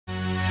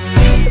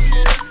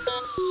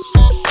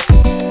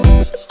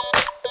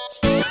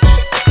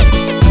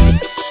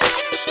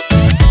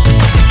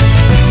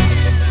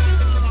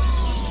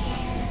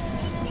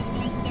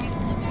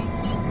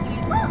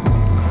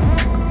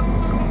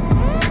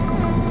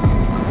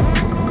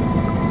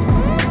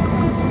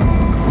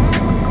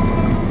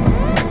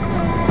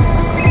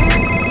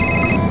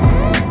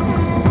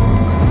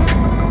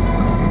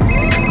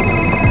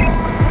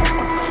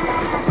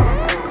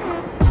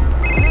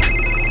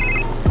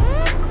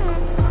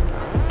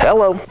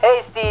Hello.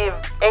 Hey Steve,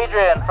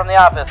 Adrian from the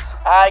office.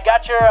 I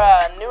got your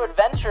new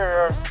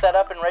adventure set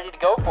up and ready to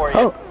go for you.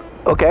 Oh,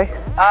 okay. This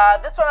one I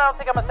don't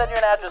think I'm gonna send you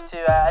an address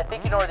to. I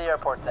think you know where the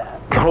airport's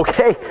at.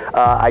 Okay.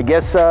 I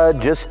guess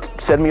just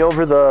send me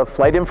over the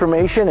flight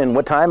information and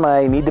what time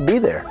I need to be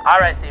there. All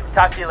right, Steve.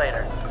 Talk to you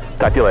later.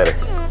 Talk to you later.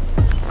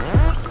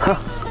 Huh.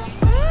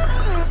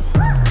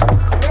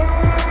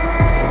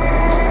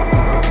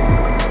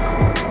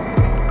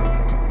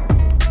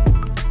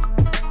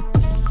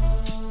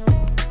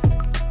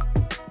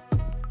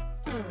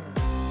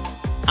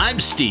 I'm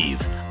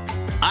Steve.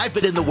 I've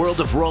been in the world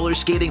of roller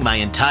skating my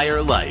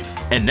entire life,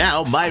 and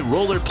now my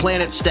Roller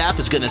Planet staff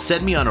is going to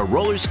send me on a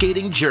roller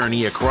skating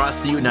journey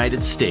across the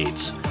United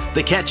States.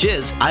 The catch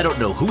is, I don't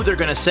know who they're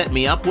going to set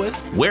me up with,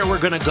 where we're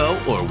going to go,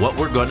 or what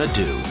we're going to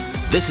do.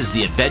 This is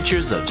the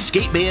Adventures of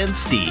Skateman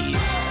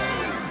Steve.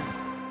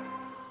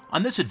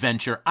 On this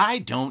adventure, I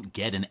don't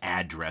get an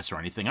address or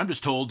anything. I'm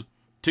just told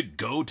to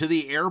go to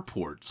the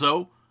airport,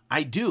 so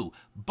I do,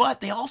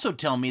 but they also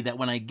tell me that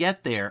when I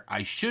get there,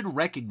 I should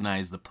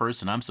recognize the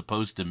person I'm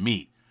supposed to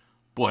meet.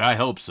 Boy, I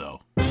hope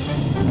so.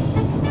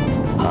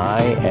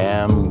 I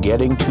am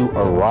getting to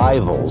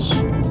arrivals.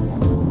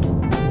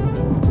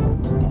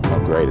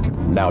 Oh, great.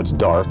 Now it's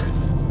dark.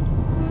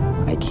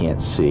 I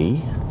can't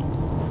see.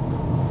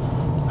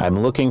 I'm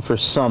looking for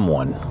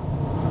someone.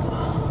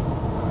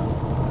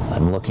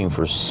 I'm looking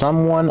for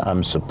someone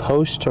I'm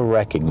supposed to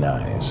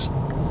recognize.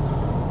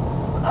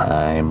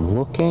 I'm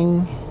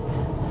looking.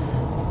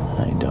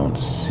 I don't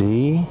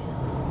see.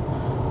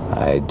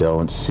 I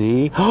don't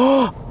see.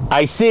 Oh,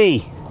 I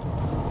see.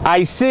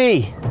 I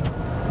see.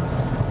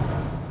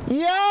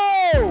 Yo!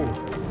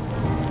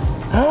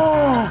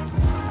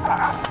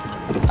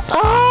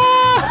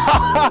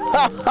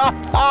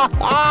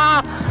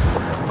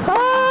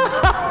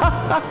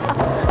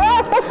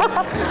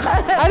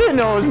 I didn't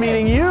know I was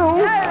meeting you.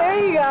 Yeah, there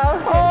you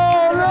go.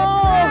 Oh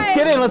no!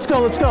 Get in. Let's go.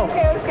 Let's go.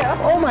 Okay, let's go.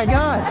 Oh my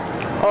God.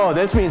 Oh,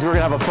 this means we're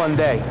gonna have a fun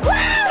day.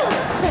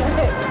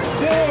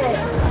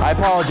 I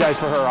apologize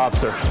for her,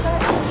 officer.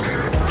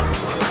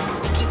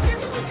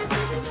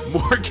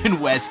 Morgan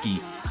Wesky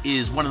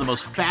is one of the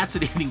most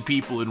fascinating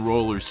people in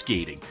roller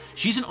skating.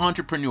 She's an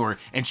entrepreneur,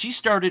 and she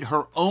started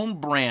her own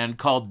brand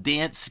called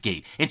Dance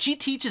Skate, and she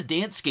teaches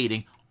dance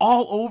skating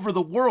all over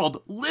the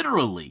world,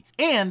 literally.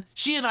 And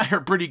she and I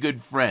are pretty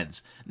good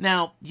friends.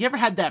 Now, you ever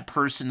had that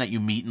person that you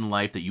meet in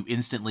life that you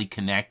instantly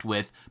connect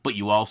with, but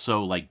you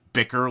also like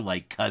bicker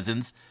like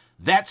cousins?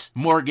 That's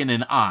Morgan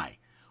and I.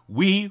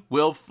 We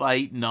will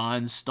fight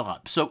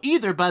non-stop. So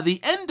either by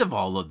the end of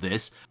all of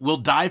this, we'll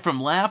die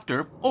from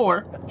laughter,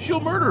 or she'll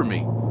murder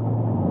me.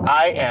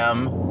 I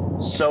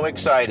am so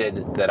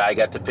excited that I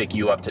got to pick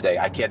you up today.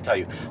 I can't tell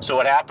you. So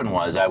what happened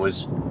was I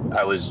was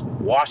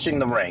washing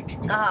the rink.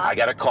 I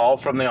got a call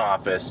from the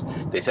office.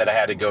 They said I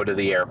had to go to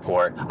the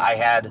airport. I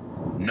had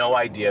no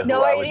idea who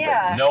I was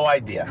with. No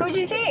idea. Who'd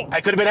you think?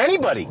 I could have been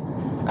anybody.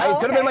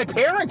 It could have been my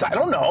parents. I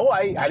don't know.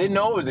 I didn't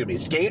know it was going to be a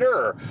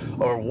skater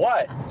or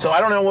what. So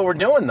I don't know what we're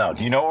doing, though.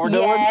 Do you know what we're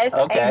doing? Yes,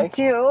 okay. I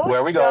do.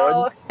 Where are we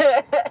going?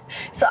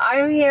 So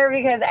I'm here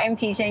because I'm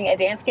teaching a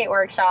dance skate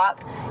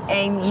workshop,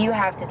 and you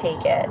have to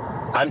take it.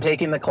 I'm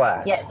taking the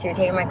class. Yes, you're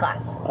taking my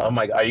class. Oh,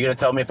 my. Are you going to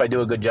tell me if I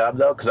do a good job,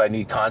 though? Because I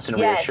need constant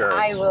reassurance.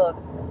 Yes, I will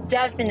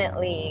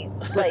definitely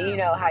let you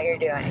know how you're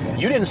doing.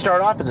 You didn't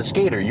start off as a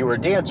skater. You were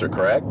a dancer,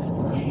 correct?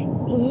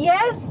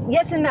 Yes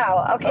and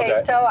no.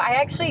 Okay, so I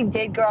actually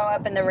did grow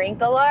up in the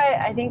rink a lot.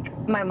 I think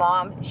my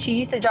mom, she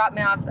used to drop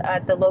me off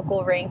at the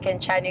local rink in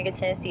Chattanooga,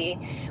 Tennessee,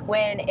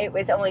 when it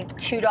was only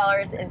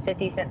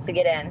 $2.50 to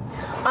get in.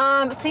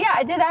 So yeah,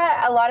 I did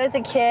that a lot as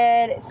a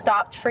kid,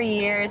 stopped for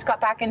years,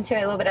 got back into it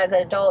a little bit as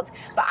an adult,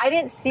 but I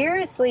didn't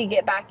seriously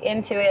get back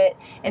into it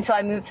until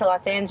I moved to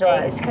Los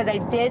Angeles, because I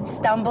did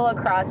stumble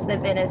across the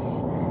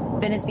Venice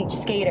Beach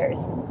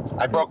skaters.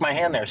 I broke my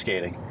hand there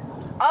skating.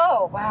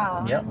 Oh,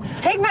 wow. Yep.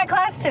 Take my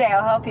class today.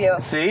 I'll help you.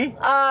 See?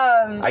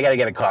 I got to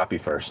get a coffee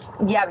first.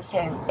 Yeah,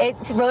 same.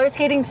 Roller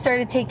skating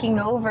started taking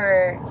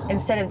over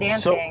instead of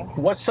dancing. So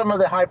what's some of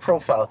the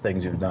high-profile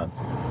things you've done?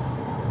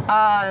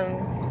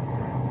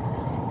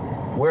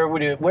 Where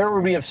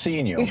would we have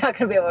seen you? You're not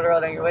going to be able to roll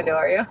down your window,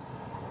 are you?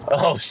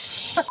 Oh,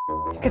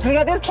 Because we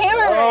got this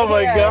camera right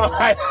my here.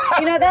 God.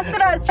 You know, that's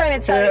what I was trying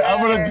to tell you.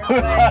 I'm going to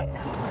do that.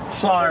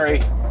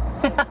 Sorry.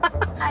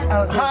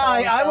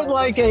 Hi, I would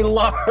like a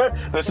large...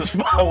 This is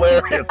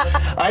hilarious.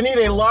 I need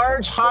a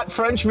large hot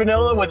French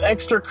vanilla with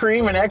extra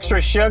cream and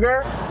extra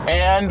sugar.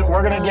 And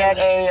we're going to get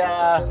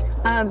a...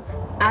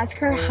 Ask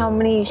her how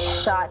many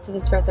shots of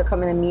espresso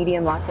come in a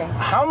medium latte.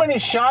 How many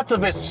shots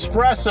of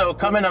espresso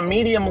come in a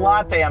medium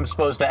latte, I'm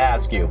supposed to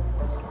ask you?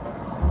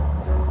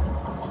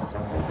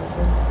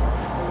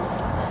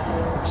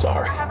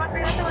 Sorry.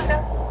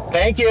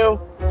 Thank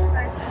you.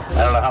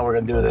 I don't know how we're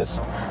going to do this.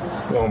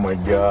 Oh, my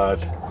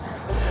God.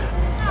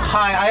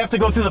 Hi, I have to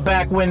go through the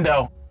back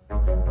window.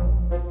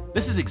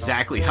 This is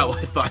exactly how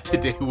I thought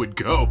today would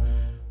go.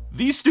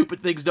 These stupid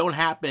things don't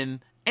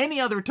happen any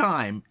other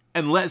time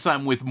unless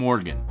I'm with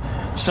Morgan.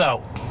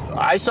 So,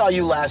 I saw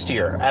you last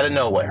year out of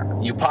nowhere.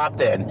 You popped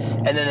in,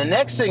 and then the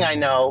next thing I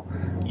know,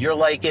 you're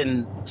like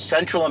in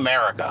Central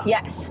America.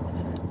 Yes.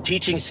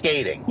 Teaching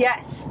skating.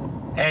 Yes.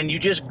 And you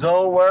just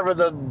go wherever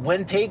the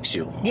wind takes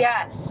you.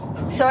 Yes.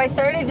 So I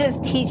started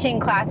just teaching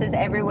classes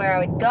everywhere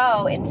I would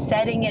go and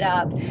setting it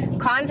up,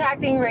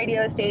 contacting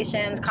radio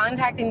stations,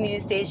 contacting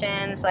news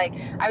stations. Like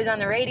I was on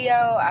the radio,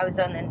 I was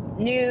on the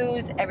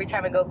news every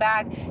time I go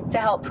back to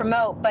help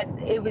promote, but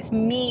it was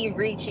me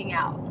reaching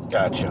out.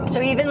 Gotcha.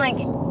 So even like...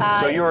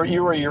 so you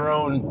were your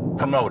own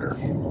promoter.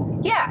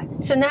 Yeah.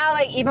 So now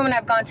like even when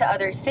I've gone to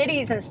other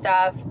cities and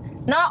stuff,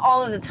 not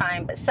all of the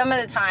time, but some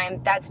of the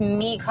time, that's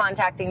me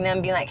contacting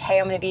them, being like, hey,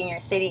 I'm going to be in your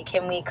city.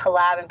 Can we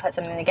collab and put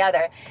something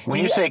together? When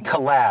you say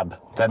collab,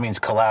 that means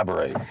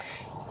collaborate.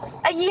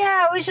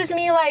 Yeah, it was just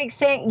me like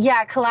saying,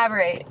 yeah,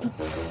 collaborate.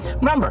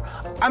 Remember,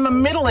 I'm a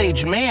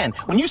middle-aged man.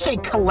 When you say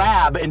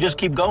collab and just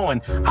keep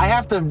going, I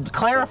have to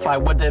clarify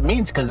what that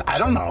means because I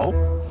don't know.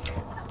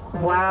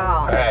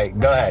 Wow. All right,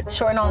 go ahead.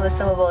 Shorten all the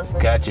syllables.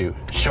 Got you.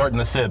 Shorten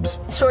the sibs.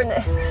 Shorten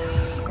the...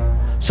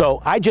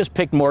 So I just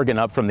picked Morgan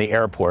up from the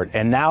airport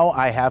and now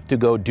I have to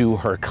go do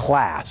her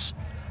class.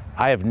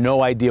 I have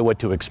no idea what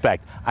to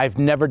expect. I've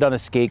never done a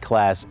skate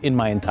class in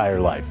my entire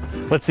life.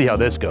 Let's see how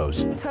this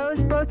goes.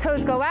 Toes, both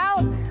toes go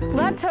out,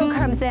 left toe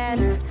comes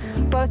in,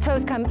 both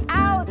toes come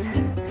out,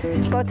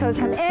 both toes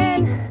come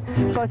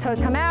in, both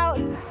toes come out.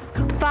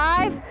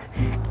 5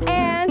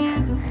 and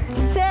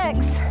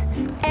 6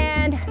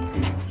 and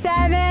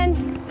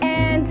 7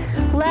 and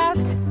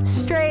left,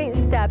 straight,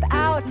 step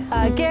out,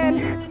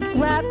 again,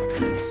 left,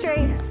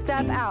 straight,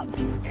 step out.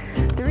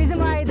 The reason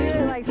why I do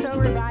it like so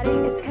robotic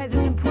is because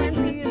it's important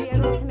for you to be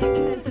able to make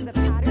sense of the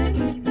pattern. Like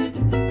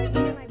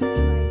even like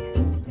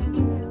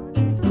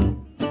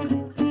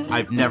downtown.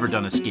 I've never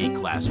done a skate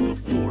class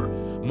before.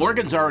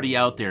 Morgan's already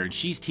out there and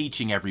she's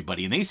teaching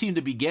everybody and they seem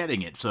to be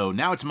getting it. So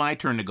now it's my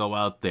turn to go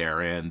out there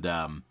and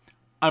I'm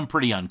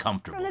pretty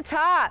uncomfortable. From the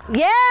top,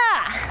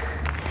 yeah!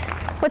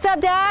 What's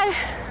up, Dad?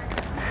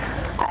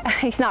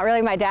 He's not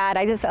really my dad.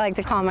 I just like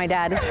to call him my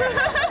dad.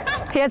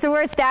 He has the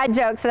worst dad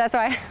joke, so that's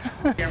why.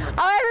 Oh,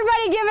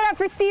 everybody give it up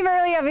for Steve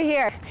early over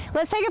here.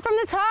 Let's take it from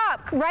the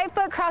top. Right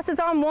foot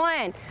crosses on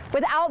 1.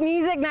 Without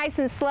music, nice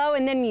and slow,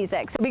 and then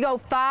music. So we go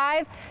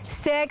 5,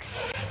 6,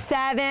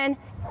 7,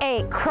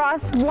 8.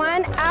 Cross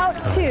 1, out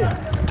 2.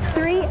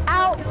 3,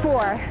 out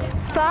 4.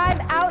 5,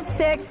 out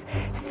 6,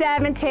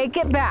 7, take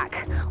it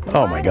back.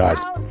 Oh my God.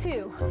 1, out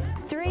 2.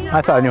 3,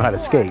 I thought I knew how to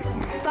skate.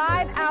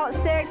 5, out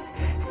 6,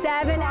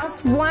 7, out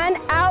 1,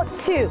 out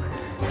 2.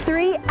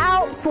 3,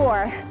 out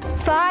 4,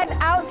 5,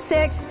 out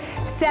 6,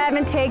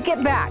 7, take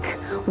it back.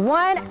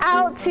 1,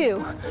 out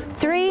 2,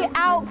 3,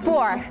 out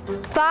 4,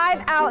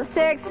 5, out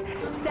 6,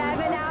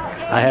 7, out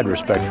 8. I had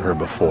respect for her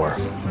before,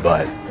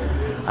 but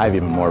I have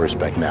even more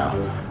respect now.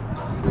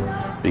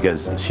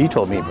 Because she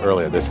told me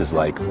earlier this is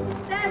like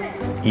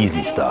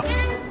easy stuff.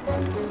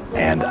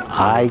 And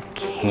I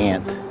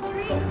can't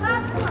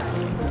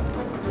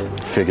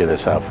figure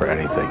this out for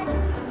anything.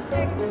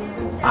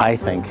 I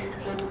think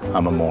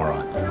I'm a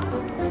moron.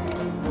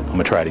 I'm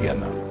gonna try it again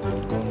though.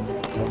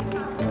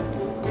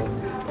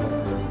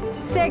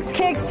 6,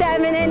 kick,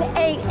 7 and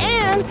 8,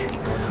 and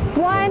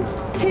 1,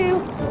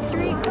 2,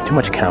 3, Too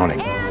much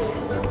counting. and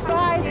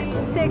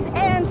 5, 6,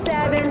 and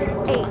 7,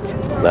 8.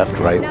 Left,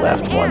 right,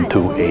 left, 1,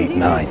 2, 8,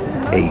 9.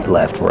 8,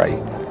 left, right,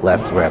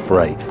 left,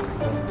 right.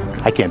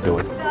 I can't do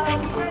it.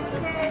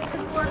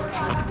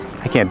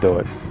 I can't do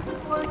it.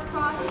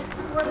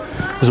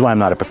 This is why I'm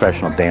not a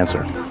professional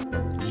dancer.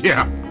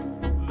 Yeah,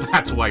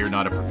 that's why you're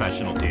not a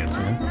professional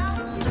dancer.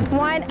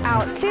 1,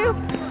 out 2,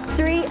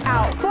 3,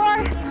 out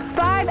 4,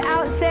 5,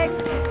 out 6,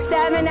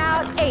 7,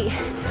 out 8.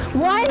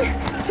 1, 2,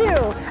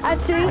 a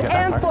 3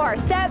 and 4.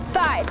 Step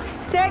 5,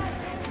 6,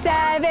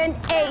 7,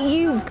 8.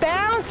 You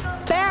bounce,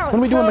 bounce. When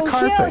are we doing the Toe,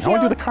 car heel, thing? I want to do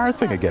heel, the car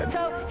thing again.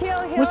 toe,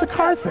 heel, heel, Where's the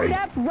car toe. thing?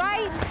 Step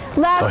right,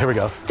 left. Oh, here we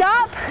go.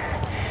 Stop.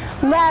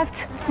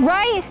 Left,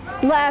 right,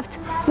 left,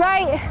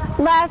 right,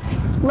 left,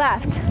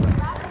 left.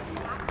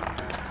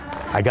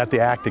 I got the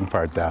acting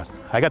part down.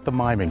 I got the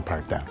miming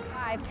part down.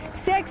 5,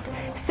 6,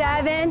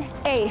 7,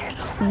 8.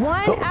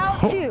 1, out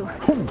 2,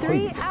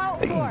 3, out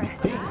 4, 5,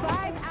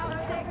 out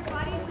 6.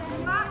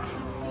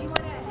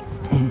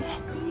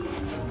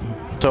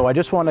 So I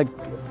just want to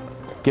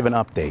give an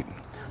update.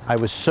 I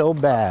was so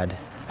bad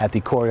at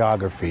the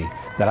choreography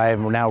that I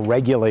am now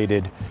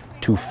regulated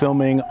to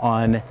filming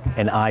on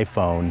an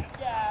iPhone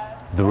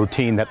the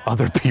routine that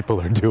other people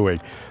are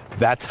doing.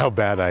 That's how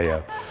bad I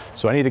am.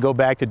 So I need to go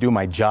back to do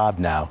my job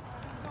now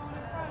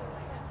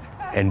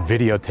and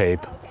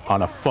videotape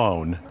on a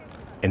phone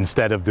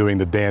instead of doing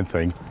the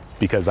dancing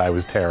because I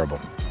was terrible.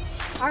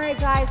 All right,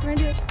 guys, we're gonna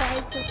do it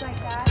twice, just like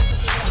that.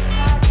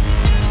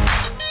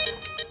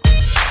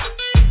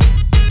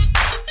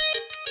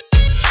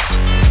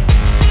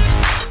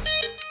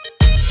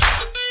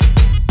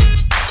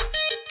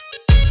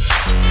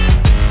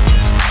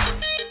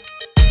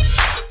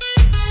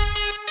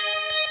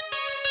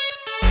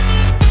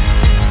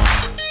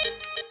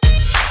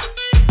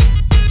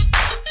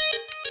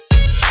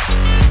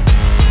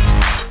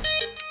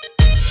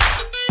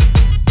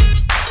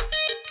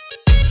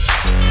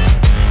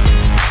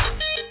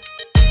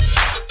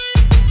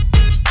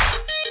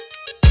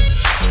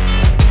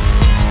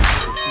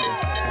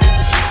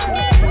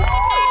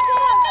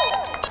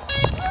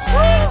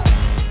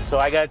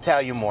 I got to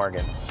tell you,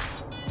 Morgan,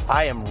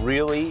 I am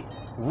really,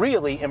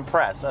 really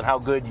impressed at how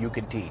good you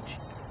can teach.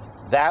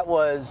 That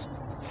was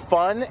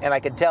fun, and I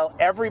could tell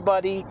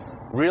everybody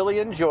really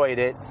enjoyed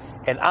it,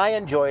 and I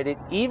enjoyed it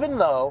even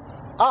though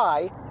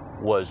I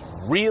was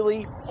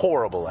really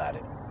horrible at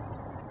it.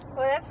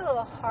 Well, that's a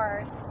little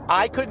harsh.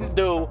 I couldn't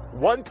do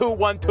 1, 2,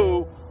 1,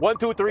 2, 1,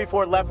 2, 3,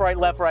 4, left, right,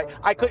 left, right.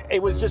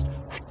 It was just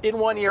in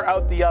one ear,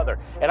 out the other.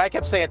 And I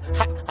kept saying,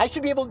 I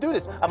should be able to do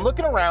this. I'm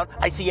looking around,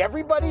 I see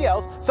everybody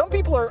else. Some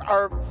people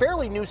are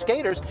fairly new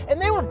skaters, and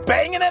they were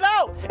banging it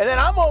out. And then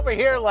I'm over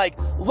here like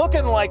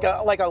looking like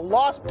a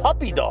lost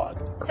puppy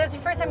dog. So it's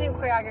your first time doing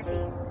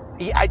choreography?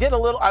 Yeah, I did a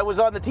little, I was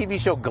on the TV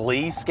show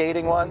Glee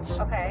skating once.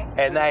 Okay.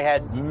 And I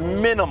had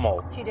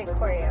minimal. So you did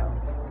choreo?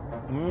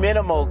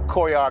 Minimal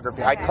choreography.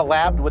 Okay. I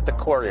collabed with the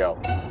choreo.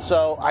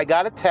 So I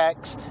got a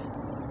text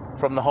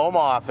from the home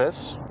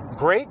office.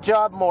 Great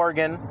job,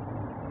 Morgan.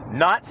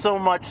 Not so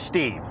much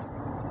Steve.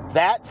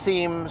 That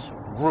seems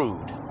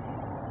rude.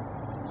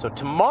 So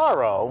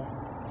tomorrow,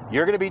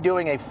 you're going to be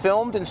doing a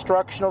filmed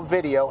instructional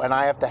video, and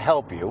I have to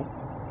help you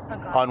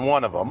on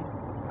one of them.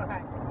 Okay.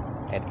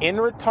 And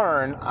in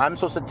return, I'm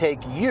supposed to take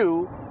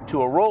you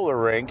to a roller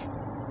rink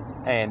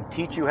and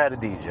teach you how to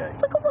DJ.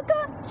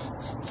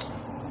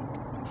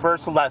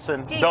 First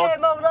lesson, First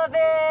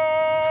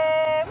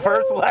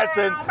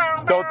lesson,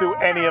 don't do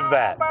any of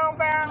that.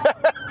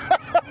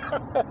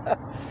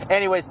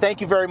 Anyways,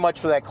 thank you very much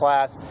for that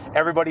class.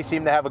 Everybody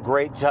seemed to have a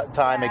great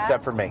time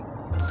except for me.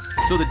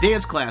 So the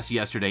dance class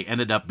yesterday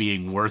ended up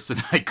being worse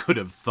than I could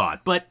have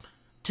thought, but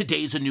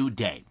today's a new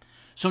day.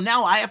 So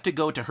now I have to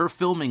go to her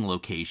filming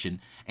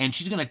location, and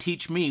she's going to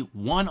teach me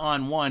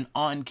one-on-one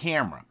on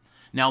camera.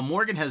 Now,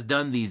 Morgan has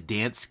done these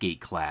dance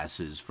skate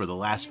classes for the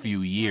last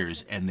few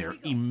years, and they're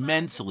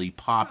immensely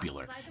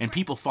popular, and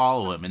people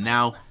follow him, and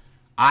now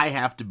I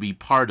have to be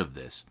part of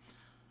this.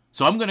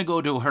 So I'm going to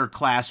go to her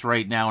class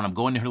right now, and I'm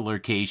going to her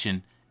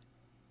location,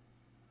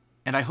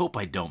 and I hope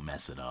I don't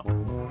mess it up.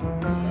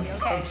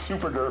 Okay. I'm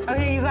super nervous.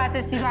 Okay, you got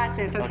this,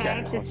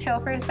 okay? Just chill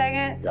for a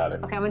second. Got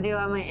it. Okay, I'm gonna do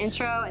my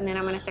intro, and then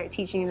I'm gonna start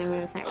teaching you the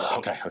moves and everything.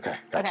 Okay,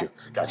 got you.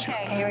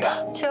 Okay, here we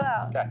go. Chill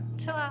out. Okay.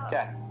 Chill out.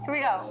 Okay. Here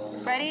we go.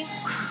 Ready?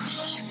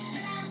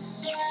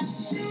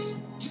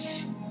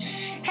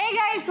 Hey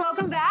guys,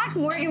 welcome back.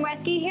 Morgan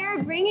Weskey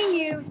here, bringing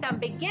you some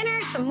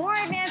beginner to more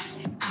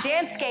advanced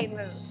dance skate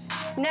moves.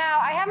 Now,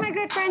 I have my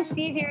good friend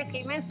Steve here,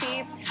 Skateman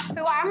Steve,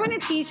 who I'm gonna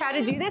teach how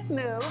to do this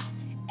move,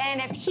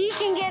 and if he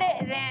can get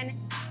it, then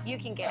you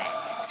can get it.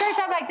 Starts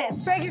out like this.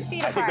 Spread your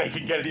feet apart. I think they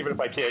can get it even if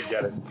I can't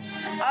get it.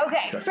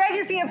 Okay, spread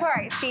your feet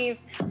apart, Steve.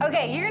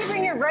 Okay, you're gonna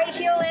bring your right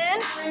heel in,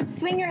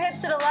 swing your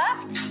hips to the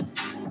left,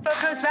 foot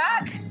comes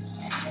back,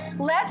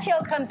 left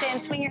heel comes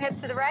in, swing your hips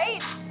to the right,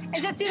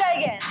 and just do that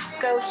again.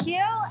 Go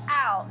heel,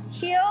 out,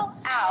 heel,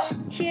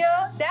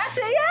 that's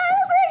it,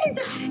 yeah, that's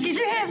it. Get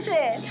your hips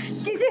in,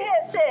 get your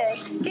hips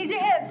in, get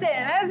your hips in,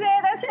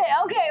 that's it.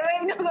 Okay,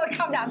 wait, no,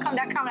 calm down.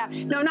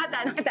 No, not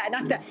that.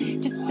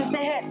 Just the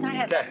hips, not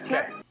hips.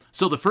 Okay.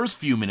 So the first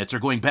few minutes are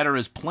going better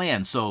as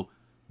planned, so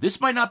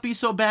this might not be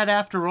so bad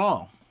after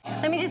all.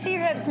 Let me just see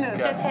your hips move.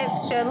 Just hips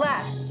to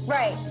left,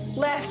 right,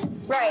 left,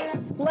 right,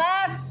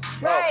 left,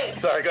 right. Oh,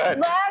 sorry, go ahead.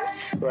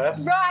 Left,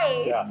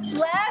 right,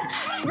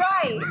 left,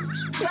 right.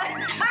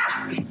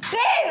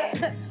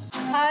 Steve!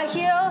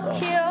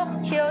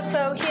 Heel,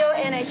 toe, heel,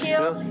 and a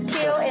heel,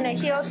 and a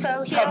heel,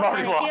 toe, heel, I'm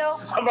already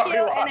lost.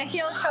 and a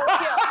heel, toe,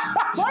 heel.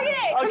 Look at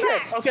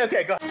it, come back.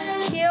 Okay, go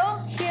ahead. Heel,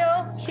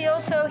 toe, heel,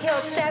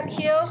 step,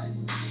 heel,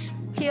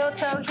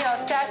 toe, heel,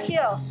 step,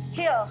 heel,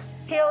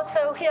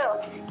 toe,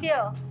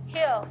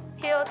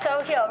 heel,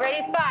 toe, heel.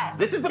 Ready? 5.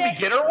 This is the 6,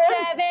 beginner one?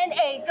 7,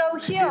 8. Go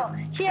heel,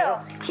 toe,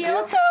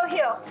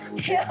 heel,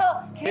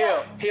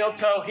 Heel,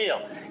 toe,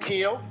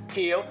 heel.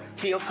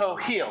 Heel, toe,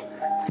 heel.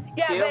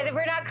 Yeah, but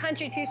we're not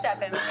country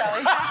two-stepping, so.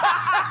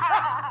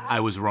 I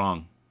was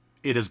wrong.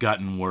 It has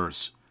gotten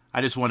worse. I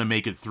just want to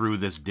make it through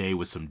this day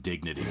with some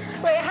dignity.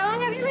 Wait, how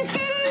long have you been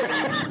skating?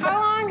 How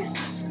long?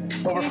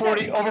 Over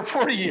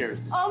 40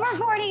 years. Over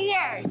 40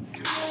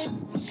 years.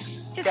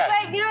 Just Okay.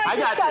 wait, you know what? I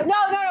Just got go. you. No.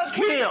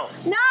 Heel.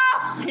 No.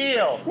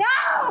 Heel. No.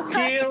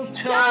 Heel, toe,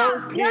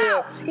 Stop. heel.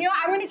 No. You know,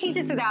 I'm going to teach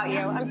this without you.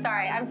 I'm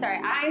sorry.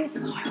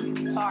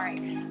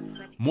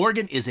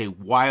 Morgan is a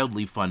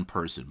wildly fun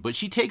person, but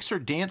she takes her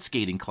dance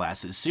skating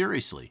classes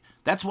seriously.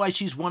 That's why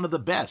she's one of the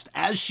best,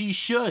 as she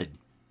should.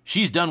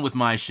 She's done with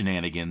my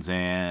shenanigans,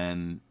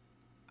 and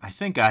I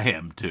think I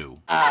am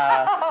too. We're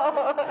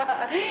going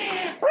to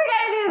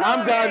do this.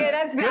 I'm done.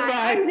 That's bad.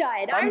 Goodbye.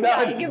 I'm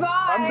done.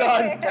 Goodbye. I'm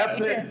done. F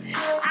this.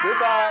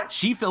 Goodbye.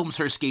 She films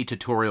her skate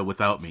tutorial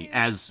without me,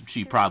 as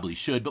she probably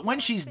should, but when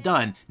she's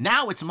done,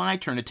 now it's my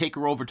turn to take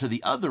her over to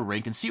the other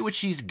rink and see what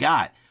she's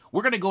got.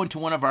 We're going to go into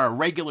one of our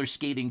regular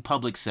skating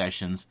public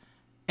sessions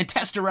and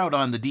test her out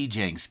on the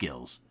DJing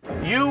skills.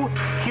 You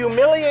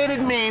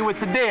humiliated me with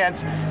the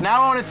dance.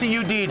 Now I want to see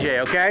you DJ,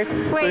 okay?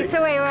 Wait.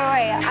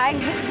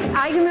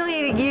 I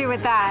humiliated humiliate you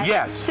with that.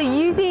 Yes. So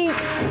you think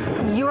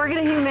you're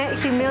going to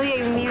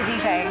humiliate me with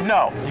DJ?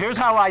 No, here's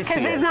how I see it.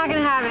 Because it's not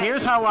going to happen.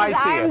 Here's how I see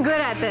it. I'm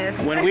good at this.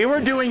 When we were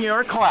doing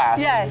your class,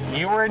 Yes.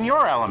 you were in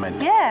your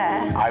element.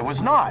 Yeah. I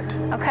was not.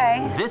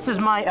 Okay. This is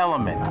my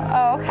element.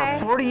 Oh, okay.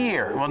 For 40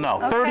 years. Well, no,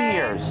 30 Okay.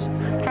 years.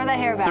 Throw that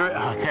hair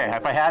back. Okay,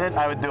 if I had it,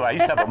 I would do it. I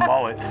used to have a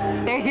mullet.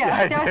 There you go.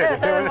 I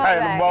did. Throw the I had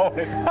a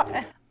mullet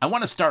mullet. I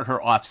want to start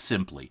her off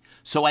simply,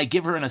 so I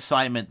give her an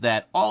assignment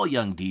that all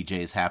young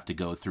DJs have to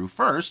go through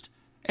first,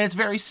 and it's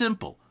very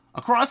simple.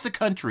 Across the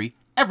country,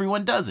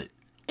 everyone does it.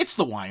 It's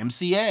the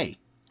YMCA.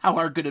 How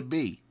hard could it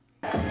be?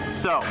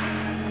 So,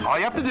 all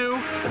you have to do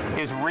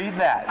is read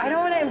that. I don't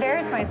want to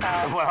embarrass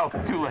myself. Well,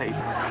 too late.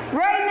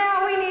 Right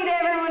now, we need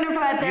everyone to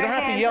put their You don't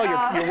have to hands yell.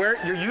 up.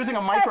 You're using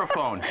a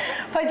microphone.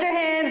 Put your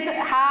hands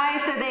high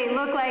so they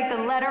look like the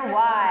letter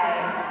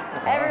Y.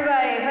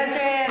 Everybody, put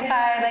your hands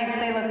high like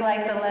they look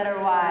like the letter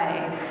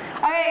Y.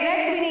 Okay,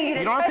 next we need you to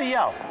You don't have to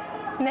yell.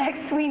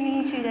 Next we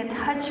need you to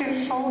touch your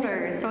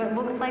shoulders so it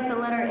looks like the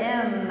letter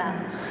M.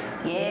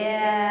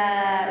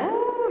 Yeah.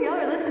 Ooh, y'all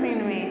are listening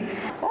to me.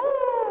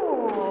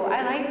 Ooh,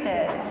 I like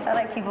this. I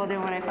like people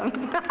doing what I tell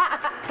them.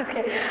 Just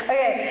kidding.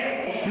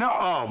 Okay. No,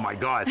 oh my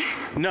God.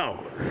 No,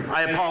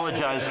 I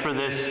apologize for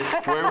this.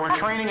 We're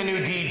training a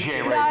new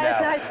DJ right now.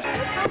 No, it's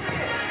not.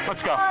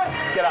 Let's go.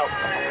 Get out.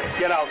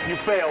 Get out. You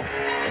failed.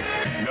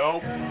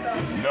 Nope.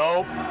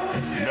 Nope.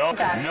 Nope.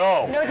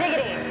 No. No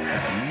diggity.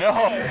 No.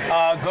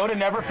 Go to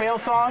Never Fail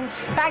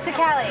Songs. Back to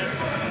Cali.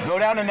 Go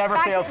down to Never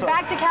Fail Songs.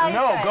 Back to Cali.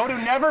 No, go to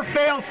Never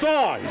Fail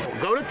Songs.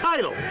 Go to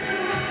title.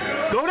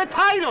 Go to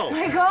title. Oh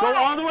my God. Go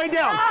all the way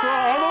down. Scroll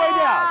all the way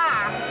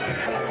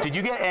down. Did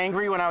you get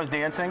angry when I was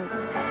dancing?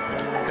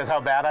 Because how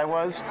bad I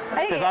was?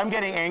 Because I'm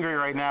getting angry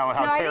right now at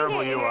how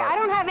terrible you are. I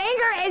don't have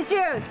anger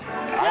issues.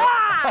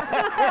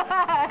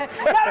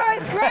 No,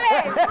 it's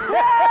great.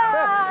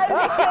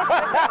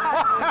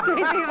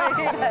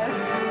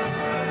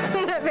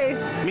 That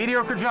face.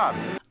 Mediocre job.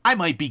 I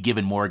might be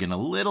giving Morgan a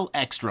little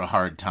extra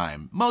hard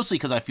time, mostly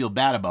because I feel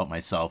bad about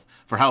myself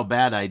for how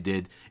bad I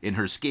did in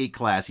her skate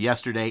class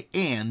yesterday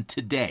and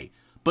today.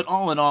 But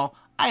all in all,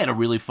 I had a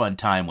really fun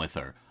time with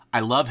her. I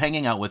love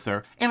hanging out with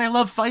her, and I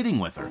love fighting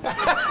with her. No,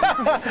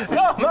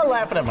 I'm not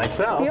laughing at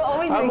myself. You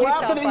always make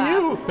yourself laugh.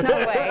 You. No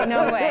way,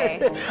 no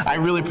way. I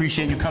really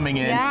appreciate you coming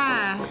in.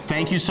 Yeah.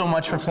 Thank you so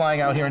much for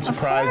flying out here and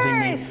surprising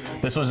me.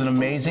 This was an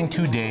amazing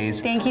 2 days.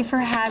 Thank you for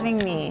having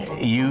me.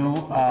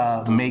 You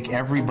make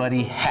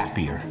everybody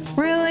happier.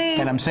 Really?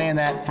 And I'm saying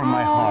that from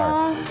my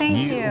heart.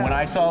 Thank you. When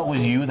I saw it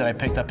was you that I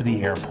picked up at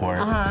the airport,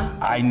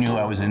 I knew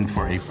I was in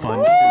for a fun 2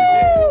 Woo!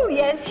 days.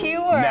 Yes,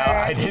 you were.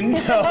 Now, I didn't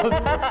know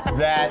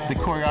that the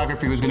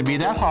choreography was going to be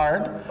that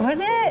hard. Was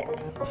it?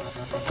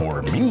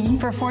 For me.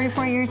 For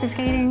 44 years of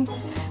skating?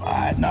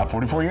 Not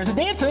 44 years of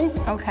dancing.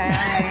 Okay,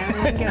 I'm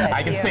gonna give it I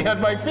to can you. stay on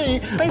my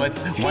feet. But 1,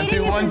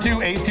 skating 2, 1,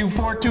 2, 8, 2,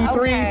 4, 2, 3.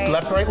 Okay.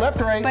 Left, right, left,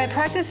 right. But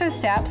practice those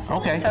steps.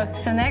 Okay.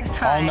 So next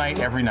time. All night,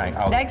 every night.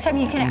 Next time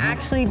you can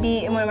actually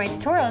be in one of my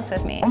tutorials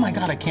with me. Oh my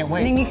God, I can't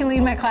wait. And then you can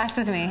lead my class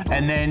with me.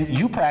 And then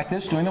you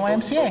practice doing the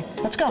YMCA.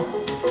 Let's go.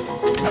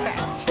 Okay.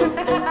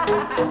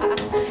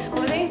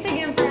 Well, thanks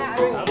again for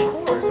having me.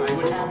 Of course, I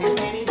would have you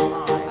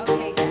anytime.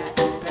 Okay,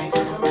 good. Thanks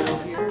for coming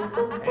out here,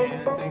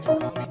 and thanks for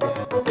calling me Dad.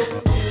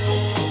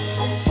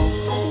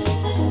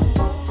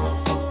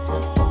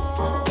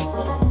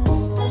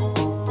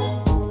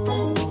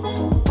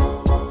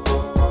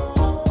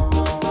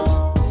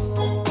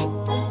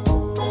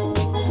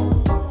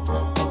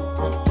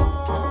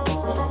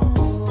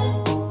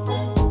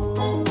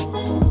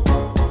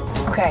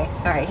 Okay,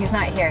 all right, he's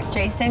not here.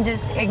 Jason,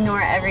 just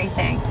ignore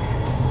everything.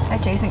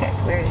 That Jason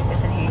guy's weird,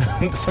 isn't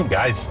he? Some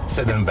guys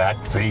sitting in the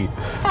back seat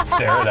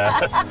staring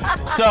at us.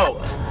 So,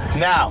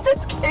 now.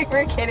 Just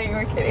kidding,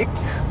 we're kidding.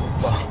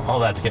 All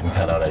that's getting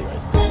cut out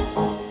anyways.